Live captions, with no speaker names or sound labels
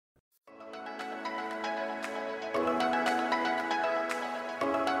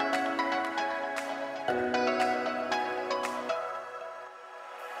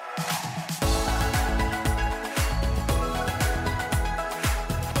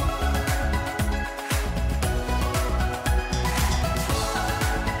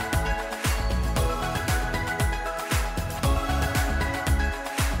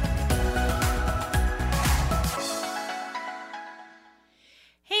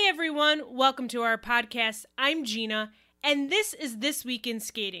everyone, welcome to our podcast. I'm Gina, and this is This Week in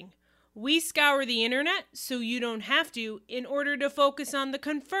Skating. We scour the internet so you don't have to in order to focus on the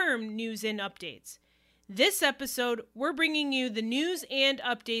confirmed news and updates. This episode, we're bringing you the news and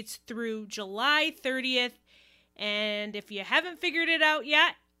updates through July 30th, and if you haven't figured it out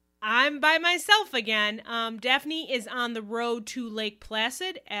yet, I'm by myself again. Daphne is on the road to Lake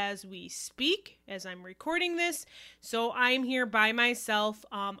Placid as we speak, as I'm recording this. So I'm here by myself.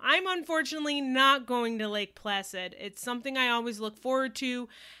 I'm unfortunately not going to Lake Placid. It's something I always look forward to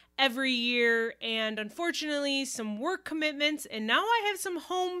every year. And unfortunately, some work commitments, and now I have some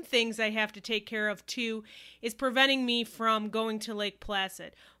home things I have to take care of too, is preventing me from going to Lake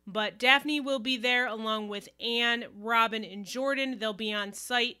Placid. But Daphne will be there along with Anne, Robin, and Jordan. They'll be on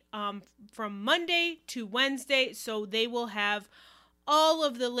site from Monday to Wednesday, so they will have all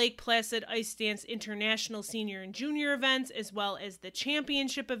of the Lake Placid Ice Dance International Senior and Junior events, as well as the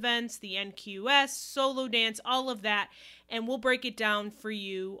championship events, the NQS, solo dance, all of that, and we'll break it down for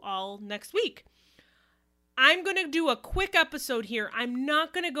you all next week. I'm going to do a quick episode here. I'm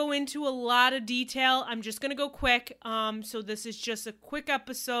not going to go into a lot of detail. I'm just going to go quick. So this is just a quick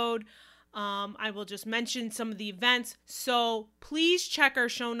episode. I will just mention some of the events. So please check our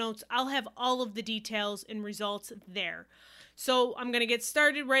show notes. I'll have all of the details and results there. So I'm going to get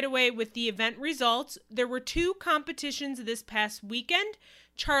started right away with the event results. There were two competitions this past weekend.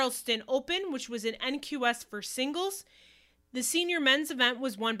 Charleston Open, which was an NQS for singles. The senior men's event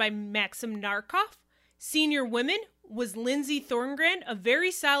was won by Maxim Narkov. Senior women was Lindsay Thorngrand, a very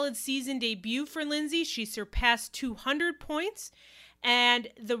solid season debut for Lindsay. She surpassed 200 points. And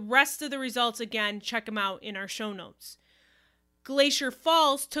the rest of the results, again, check them out in our show notes. Glacier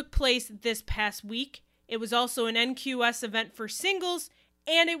Falls took place this past week. It was also an NQS event for singles,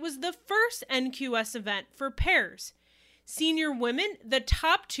 and it was the first NQS event for pairs. Senior women, the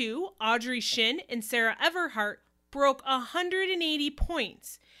top two, Audrey Shin and Sarah Everhart, broke 180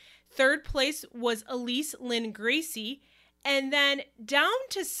 points. Third place was Elise Lynn Gracie, and then down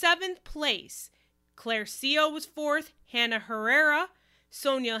to seventh place, Claire Seo was fourth, Hannah Herrera,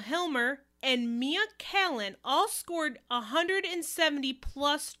 Sonia Hilmer, and Mia Callan all scored 170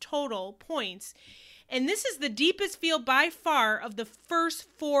 plus total points. And this is the deepest field by far of the first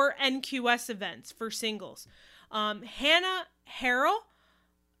four NQS events for singles. Hannah Herrera,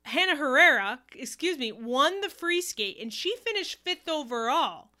 won the free skate, and she finished fifth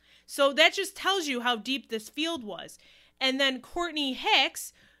overall. So that just tells you how deep this field was. And then Courtney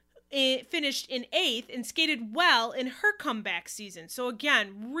Hicks finished in eighth and skated well in her comeback season. So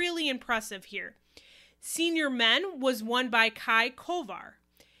again, really impressive here. Senior men was won by Kai Kovar.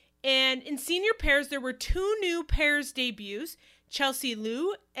 And in senior pairs, there were two new pairs debuts. Chelsea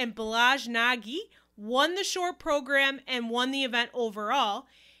Liu and Balaj Nagy won the short program and won the event overall.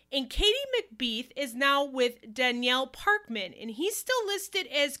 And Katie McBeath is now with Danielle Parkman, and he's still listed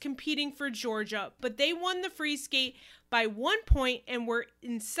as competing for Georgia, but they won the free skate by 1 point and were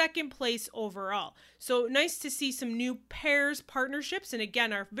in second place overall. So nice to see some new pairs partnerships, and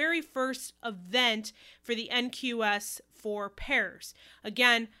again, our very first event for the NQS for pairs.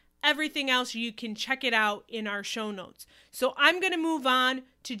 Again, everything else, you can check it out in our show notes. So I'm going to move on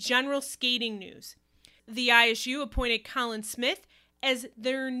to general skating news. The ISU appointed Colin Smith as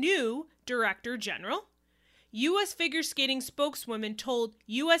their new Director General. U.S. figure skating spokeswoman told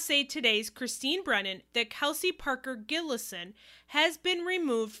USA Today's Christine Brennan that Kelsey Parker Gillison has been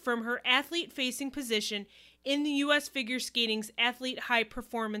removed from her athlete-facing position in the U.S. figure skating's athlete high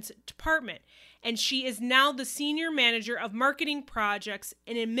performance department, and she is now the senior manager of marketing projects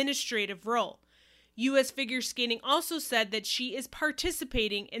and administrative role. U.S. figure skating also said that she is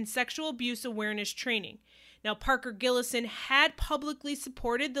participating in sexual abuse awareness training. Now, Parker Gillison had publicly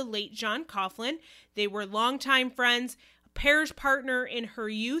supported the late John Coughlin. They were longtime friends, a pairs partner in her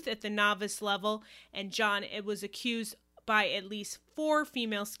youth at the novice level, and John was accused by at least 4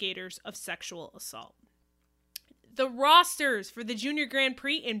 female skaters of sexual assault. The rosters for the Junior Grand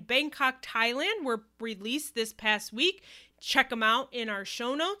Prix in Bangkok, Thailand were released this past week. Check them out in our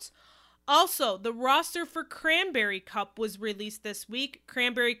show notes. Also, the roster for Cranberry Cup was released this week.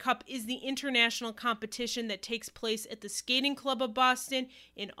 Cranberry Cup is the international competition that takes place at the Skating Club of Boston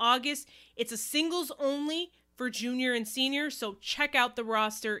in August. It's a singles only for junior and senior, so check out the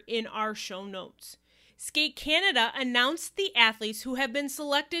roster in our show notes. Skate Canada announced the athletes who have been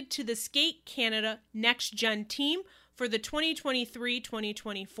selected to the Skate Canada Next Gen team for the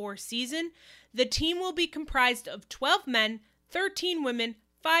 2023-2024 season. The team will be comprised of 12 men, 13 women,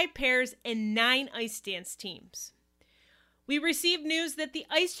 5 pairs, and 9 ice dance teams. We received news that the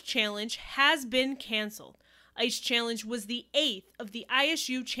Ice Challenge has been canceled. Ice Challenge was the 8th of the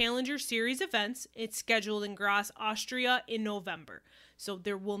ISU Challenger Series events. It's scheduled in Graz, Austria in November. So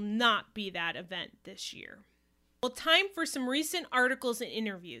there will not be that event this year. Well, time for some recent articles and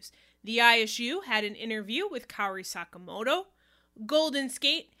interviews. The ISU had an interview with Kaori Sakamoto. Golden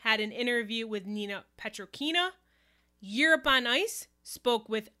Skate had an interview with Nina Petrokina. Europe on Ice spoke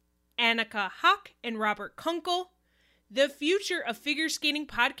with Annika Hawk and Robert Kunkel. The Future of Figure Skating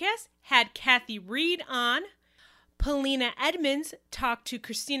podcast had Kathy Reed on. Polina Edmonds talked to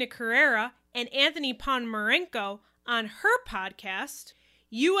Christina Carrera and Anthony Ponomarenko on her podcast.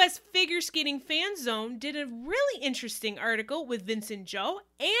 U.S. Figure Skating Fan Zone did a really interesting article with Vincent Joe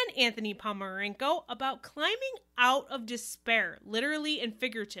and Anthony Ponomarenko about climbing out of despair, literally and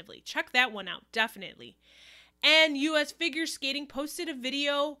figuratively. Check that one out, definitely. And U.S. Figure Skating posted a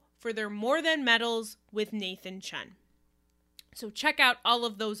video for their More Than Medals with Nathan Chen. So check out all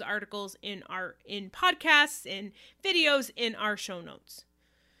of those articles in podcasts and videos in our show notes.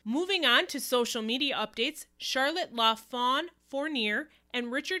 Moving on to social media updates, Charlotte Lafon Fournier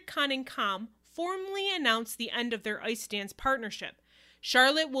and Richard Cunningham formally announced the end of their ice dance partnership.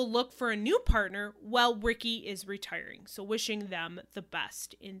 Charlotte will look for a new partner while Ricky is retiring, so wishing them the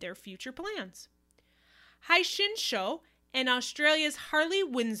best in their future plans. Haishin Sho and Australia's Harley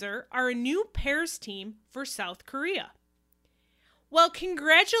Windsor are a new pairs team for South Korea. Well,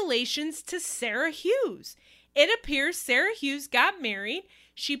 congratulations to Sarah Hughes. It appears Sarah Hughes got married.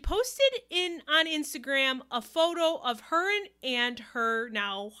 She posted on Instagram a photo of her and her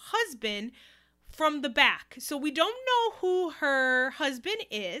now husband from the back. So we don't know who her husband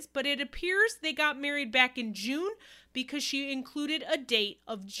is, but it appears they got married back in June because she included a date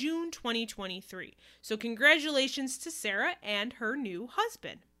of June 2023. So congratulations to Sarah and her new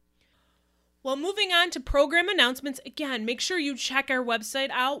husband. Well, moving on to program announcements, again, make sure you check our website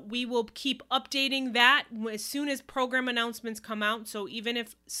out. We will keep updating that as soon as program announcements come out. So even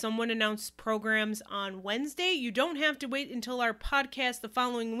if someone announced programs on Wednesday, you don't have to wait until our podcast the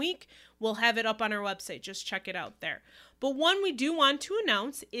following week. We'll have it up on our website. Just check it out there. But one we do want to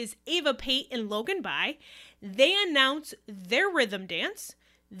announce is Ava Pate and Logan Bai. They announced their rhythm dance.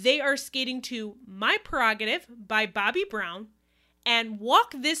 They are skating to My Prerogative by Bobby Brown and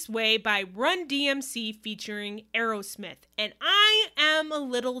Walk This Way by Run DMC featuring Aerosmith. And I am a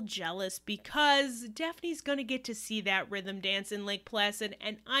little jealous because Daphne's going to get to see that rhythm dance in Lake Placid,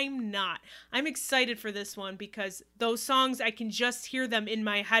 and I'm not. I'm excited for this one because those songs, I can just hear them in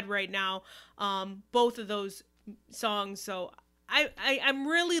my head right now, both of those songs. So I'm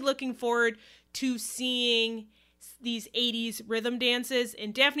really looking forward to seeing these 80s rhythm dances,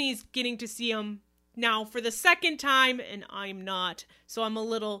 and Daphne's getting to see them now for the second time, and I'm not. So I'm a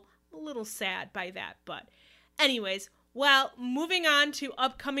little sad by that. But anyways, well, moving on to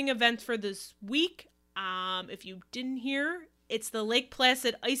upcoming events for this week. If you didn't hear, it's the Lake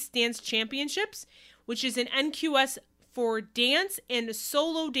Placid Ice Dance Championships, which is an NQS for dance and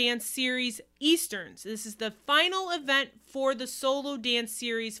solo dance series Easterns. This is the final event for the solo dance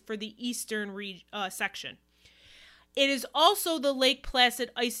series for the Eastern section. It is also the Lake Placid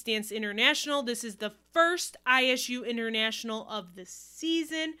Ice Dance International. This is the first ISU International of the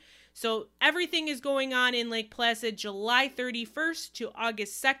season. So everything is going on in Lake Placid July 31st to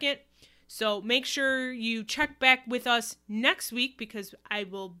August 2nd. So make sure you check back with us next week because I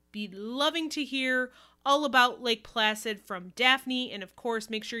will be loving to hear all about Lake Placid from Daphne. And of course,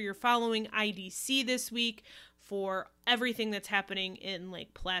 make sure you're following IDC this week for everything that's happening in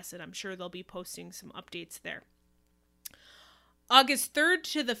Lake Placid. I'm sure they'll be posting some updates there. August 3rd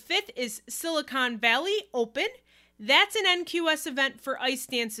to the 5th is Silicon Valley Open. That's an NQS event for ice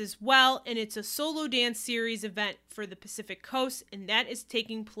dance as well, and it's a solo dance series event for the Pacific Coast, and that is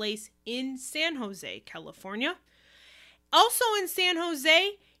taking place in San Jose, California. Also in San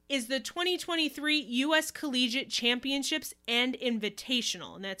Jose is the 2023 U.S. Collegiate Championships and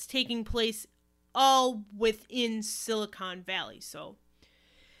Invitational, and that's taking place all within Silicon Valley. So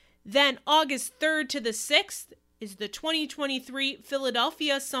then August 3rd to the 6th is the 2023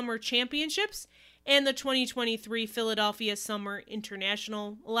 Philadelphia Summer Championships and the 2023 Philadelphia Summer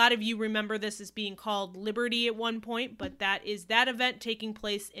International. A lot of you remember this as being called Liberty at one point, but that is that event taking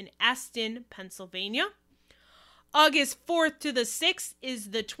place in Aston, Pennsylvania. August 4th to the 6th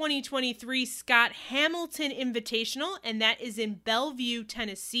is the 2023 Scott Hamilton Invitational, and that is in Bellevue,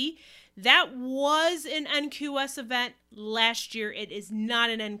 Tennessee. That was an NQS event last year. It is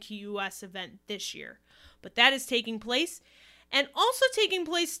not an NQS event this year. But that is taking place, and also taking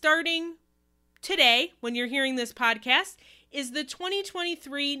place starting today, when you're hearing this podcast, is the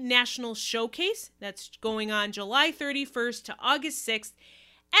 2023 National Showcase. That's going on July 31st to August 6th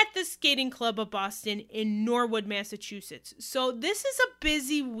at the Skating Club of Boston in Norwood, Massachusetts. So this is a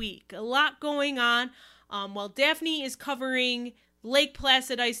busy week, a lot going on. While Daphne is covering Lake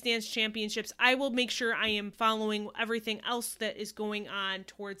Placid Ice Dance Championships, I will make sure I am following everything else that is going on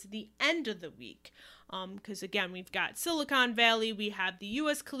towards the end of the week. Because again, we've got Silicon Valley, we have the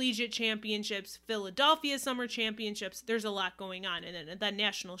U.S. Collegiate Championships, Philadelphia Summer Championships. There's a lot going on, and then the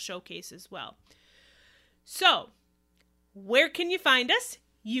National Showcase as well. So, where can you find us?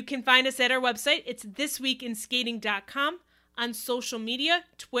 You can find us at our website. It's thisweekinskating.com. On social media,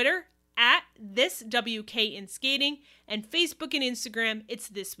 Twitter, at ThisWKInSkating, and Facebook and Instagram, it's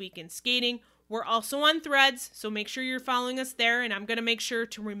This Week in Skating. We're also on Threads, so make sure you're following us there, and I'm going to make sure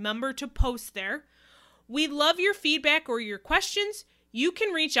to remember to post there. We love your feedback or your questions. You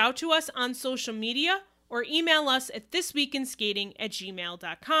can reach out to us on social media or email us at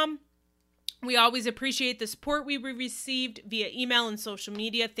thisweekinskating@gmail.com. We always appreciate the support we received via email and social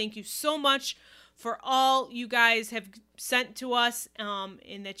media. Thank you so much for all you guys have sent to us,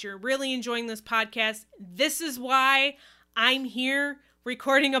 and that you're really enjoying this podcast. This is why I'm here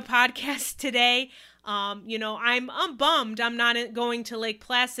recording a podcast today. I'm bummed I'm not going to Lake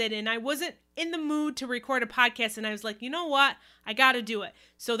Placid, and I wasn't in the mood to record a podcast, and I was like, you know what? I got to do it.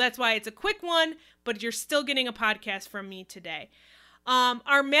 So that's why it's a quick one, but you're still getting a podcast from me today.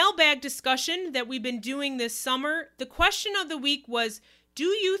 Our mailbag discussion that we've been doing this summer, the question of the week was, do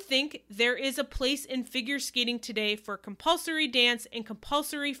you think there is a place in figure skating today for compulsory dance and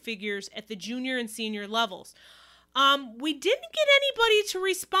compulsory figures at the junior and senior levels? We didn't get anybody to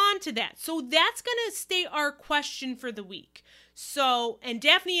respond to that, so that's going to stay our question for the week. So, and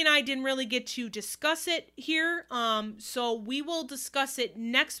Daphne and I didn't really get to discuss it here, so we will discuss it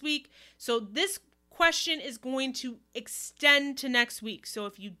next week. So this question is going to extend to next week. So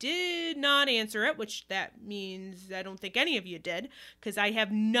if you did not answer it, which that means I don't think any of you did, because I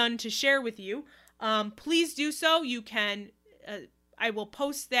have none to share with you, please do so. You can, I will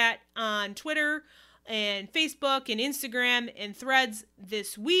post that on Twitter and Facebook and Instagram and Threads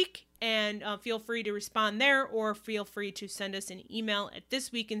this week, and feel free to respond there, or feel free to send us an email at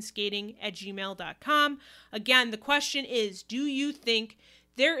thisweekinskating@gmail.com. Again, the question is, do you think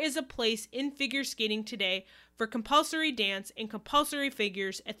there is a place in figure skating today for compulsory dance and compulsory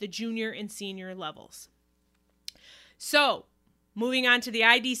figures at the junior and senior levels? So, moving on to the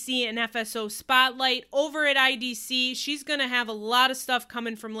IDC and FSO Spotlight. Over at IDC, she's going to have a lot of stuff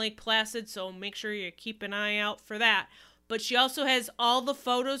coming from Lake Placid, so make sure you keep an eye out for that. But she also has all the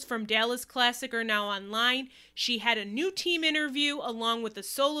photos from Dallas Classic are now online. She had a new team interview along with a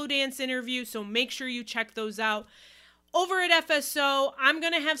solo dance interview, so make sure you check those out. Over at FSO, I'm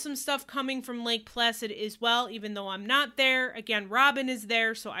going to have some stuff coming from Lake Placid as well, even though I'm not there. Again, Robin is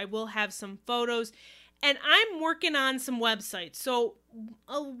there, so I will have some photos. And I'm working on some websites, so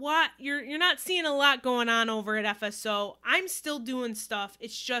you're not seeing a lot going on over at FSO. I'm still doing stuff.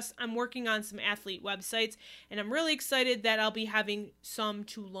 It's just I'm working on some athlete websites, and I'm really excited that I'll be having some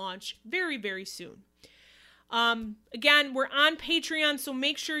to launch very, very soon. Again, we're on Patreon, so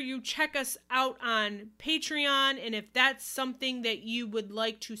make sure you check us out on Patreon, and if that's something that you would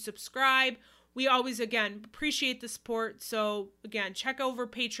like to subscribe, we always, again, appreciate the support. So, again, check over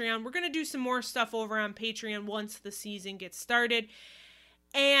Patreon. We're going to do some more stuff over on Patreon once the season gets started.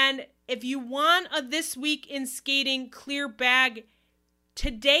 And if you want a This Week in Skating clear bag,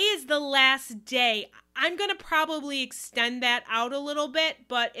 today is the last day. I'm going to probably extend that out a little bit,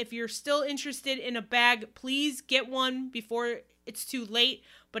 but if you're still interested in a bag, please get one before it's too late.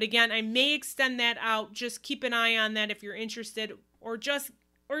 But again, I may extend that out. Just keep an eye on that if you're interested, or just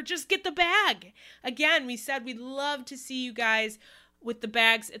get the bag. Again, we said we'd love to see you guys with the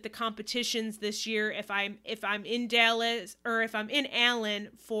bags at the competitions this year. If I'm in Dallas, or if I'm in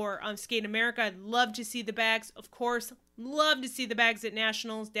Allen for Skate America, I'd love to see the bags. Of course, love to see the bags at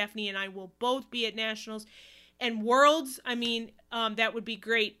Nationals. Daphne and I will both be at Nationals. And Worlds, I mean, that would be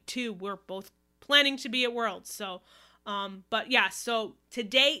great too. We're both planning to be at Worlds. So, but yeah, so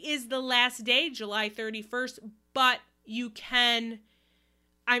today is the last day, July 31st, but you can,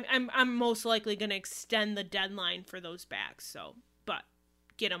 I'm most likely going to extend the deadline for those bags. So, but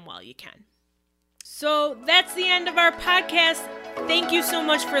get them while you can. So that's the end of our podcast. Thank you so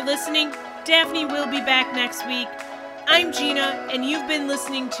much for listening. Daphne will be back next week. I'm Gina, and you've been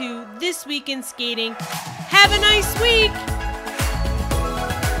listening to This Week in Skating. Have a nice week!